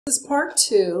This is part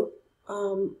two.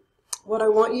 What I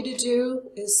want you to do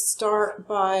is start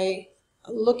by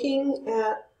looking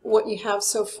at what you have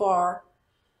so far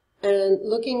and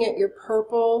looking at your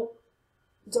purple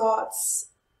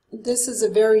dots. This is a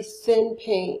very thin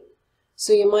paint,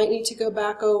 so you might need to go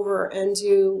back over and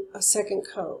do a second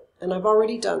coat, and I've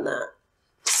already done that.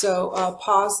 So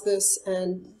pause this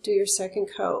and do your second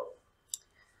coat.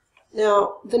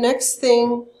 Now the next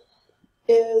thing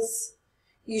is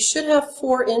you should have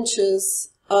 4 inches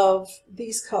of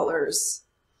these colors,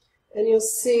 and you'll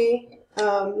see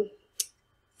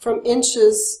from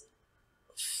inches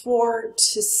 4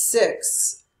 to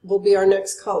 6 will be our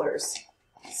next colors.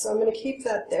 So I'm going to keep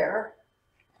that there,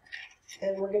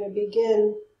 and we're going to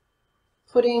begin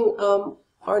putting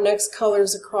our next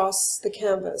colors across the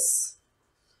canvas.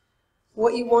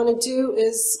 What you want to do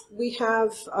is we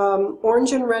have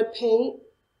orange and red paint,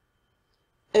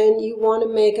 and you want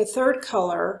to make a third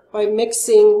color by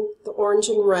mixing the orange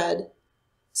and red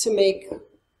to make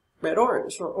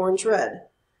red-orange or orange-red.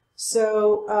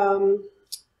 So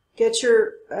get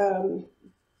your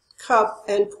cup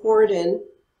and pour it in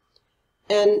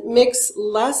and mix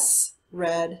less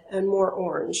red and more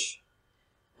orange.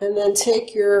 And then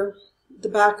take the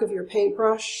back of your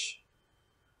paintbrush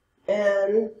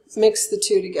and mix the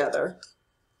two together.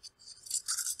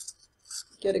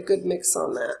 Get a good mix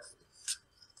on that.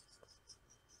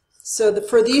 So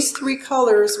for these 3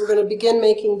 colors, we're going to begin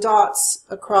making dots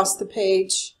across the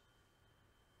page.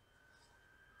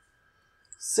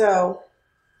 So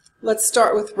let's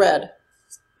start with red.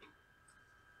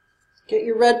 Get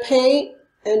your red paint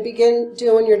and begin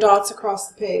doing your dots across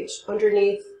the page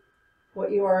underneath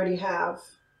what you already have.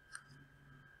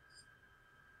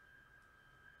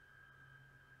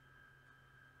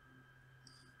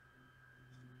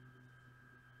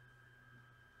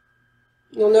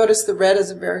 You'll notice the red is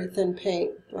a very thin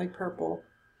paint, like purple,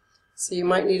 so you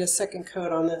might need a second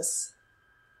coat on this.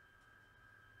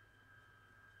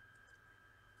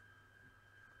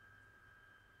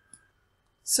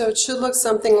 So it should look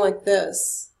something like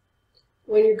this.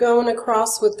 When you're going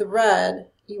across with the red,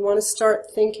 you want to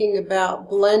start thinking about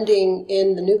blending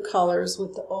in the new colors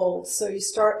with the old. So you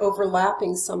start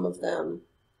overlapping some of them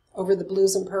over the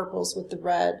blues and purples with the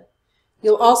red.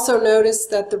 You'll also notice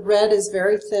that the red is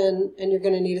very thin and you're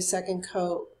going to need a second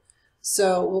coat.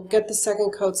 So we'll get the second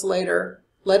coats later.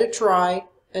 Let it dry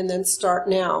and then start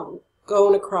now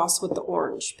going across with the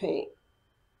orange paint.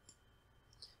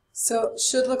 So it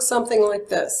should look something like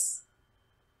this.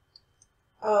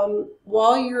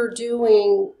 While you're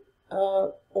doing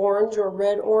orange or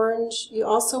red-orange, you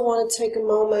also want to take a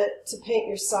moment to paint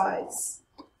your sides.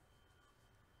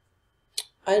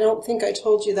 I don't think I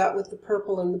told you that with the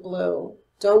purple and the blue.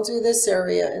 Don't do this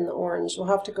area in the orange. We'll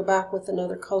have to go back with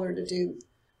another color to do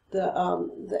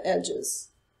the edges.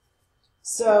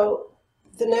 So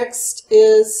the next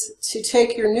is to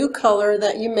take your new color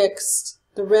that you mixed,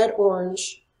 the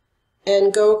red-orange,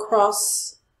 and go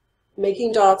across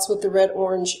making dots with the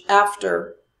red-orange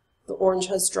after the orange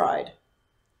has dried.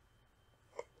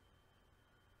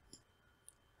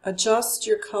 Adjust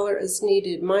your color as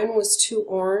needed. Mine was too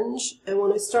orange, and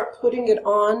when I start putting it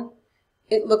on,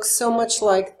 it looks so much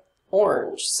like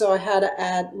orange, so I had to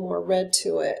add more red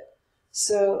to it.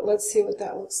 So let's see what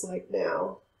that looks like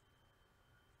now.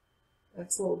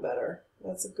 That's a little better.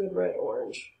 That's a good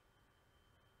red-orange.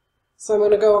 So I'm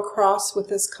going to go across with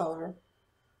this color.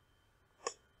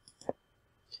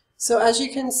 So as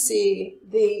you can see,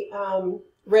 the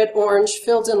red-orange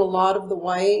filled in a lot of the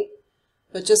white.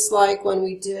 But just like when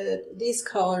we did these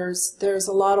colors, there's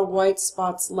a lot of white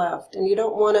spots left, and you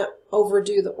don't want to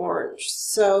overdo the orange.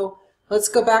 So let's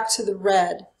go back to the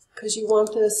red, because you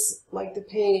want this, like the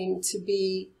painting,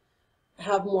 to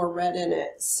have more red in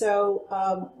it. So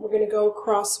we're going to go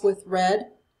across with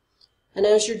red, and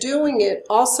as you're doing it,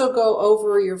 also go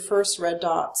over your first red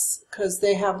dots, because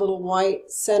they have little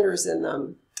white centers in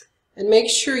them. And make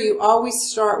sure you always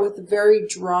start with a very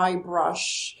dry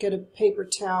brush. Get a paper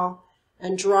towel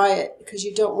and dry it, because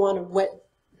you don't want to wet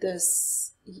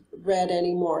this red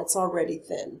anymore. It's already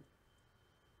thin.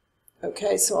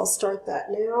 Okay, so I'll start that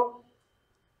now.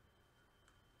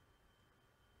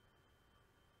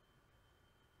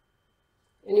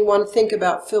 And you want to think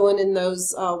about filling in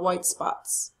those white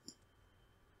spots.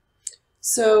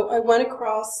 So I went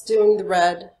across doing the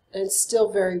red, and it's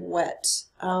still very wet.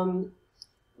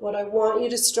 What I want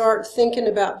you to start thinking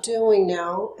about doing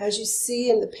now, as you see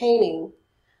in the painting,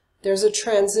 there's a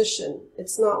transition.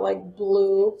 It's not like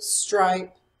blue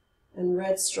stripe and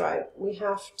red stripe. We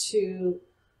have to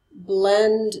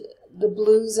blend the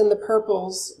blues and the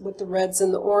purples with the reds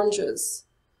and the oranges.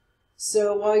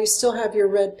 So while you still have your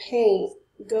red paint,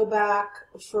 go back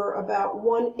for about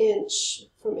 1 inch,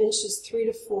 from inches 3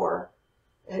 to 4.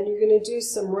 And you're going to do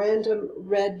some random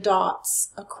red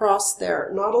dots across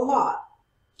there. Not a lot,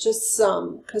 just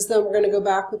some, because then we're going to go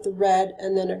back with the red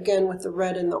and then again with the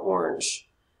red and the orange.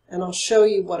 And I'll show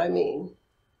you what I mean.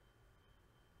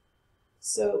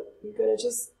 So you're going to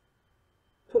just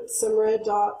put some red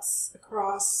dots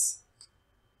across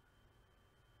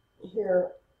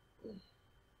here.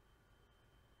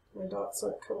 My dots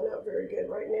aren't coming out very good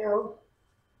right now.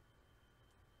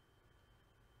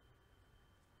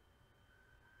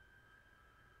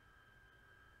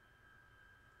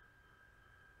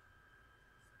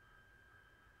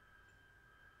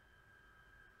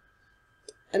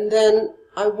 And then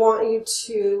I want you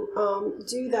to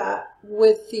do that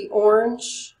with the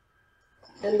orange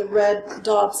and the red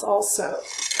dots also.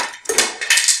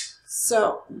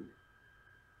 So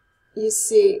you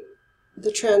see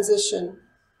the transition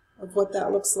of what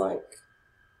that looks like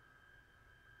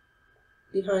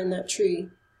behind that tree.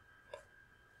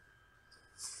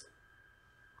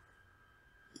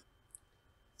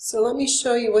 So let me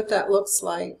show you what that looks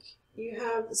like. You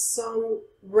have some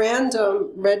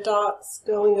random red dots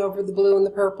going over the blue and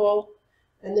the purple,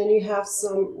 and then you have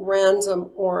some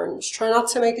random orange. Try not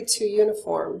to make it too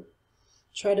uniform.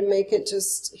 Try to make it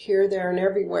just here, there, and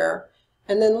everywhere.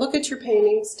 And then look at your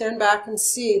painting, stand back and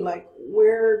see, like,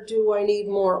 where do I need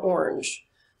more orange?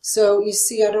 So you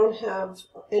see I don't have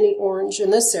any orange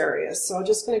in this area, so I'm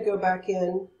just going to go back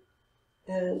in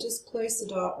and just place a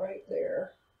dot right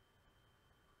there,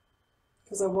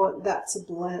 because I want that to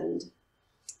blend.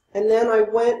 And then I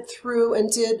went through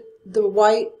and did the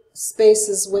white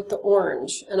spaces with the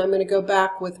orange, and I'm going to go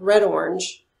back with red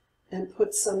orange and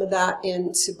put some of that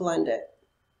in to blend it.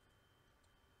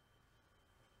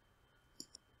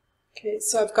 Okay,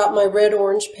 so I've got my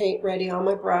red-orange paint ready on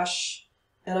my brush,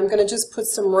 and I'm going to just put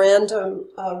some random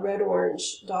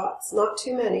red-orange dots, not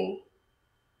too many,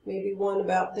 maybe one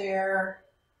about there,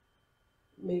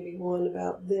 maybe one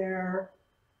about there,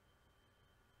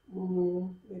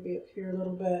 maybe up here a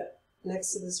little bit,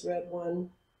 next to this red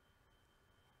one,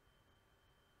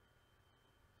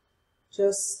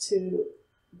 just to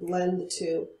blend the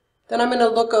two. Then I'm going to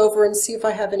look over and see if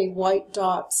I have any white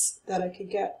dots that I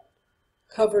could get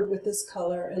covered with this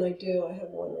color, and I do. I have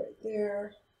one right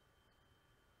there,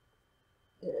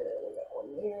 and I got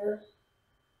one there.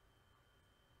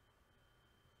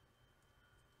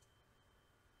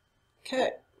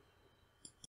 Okay,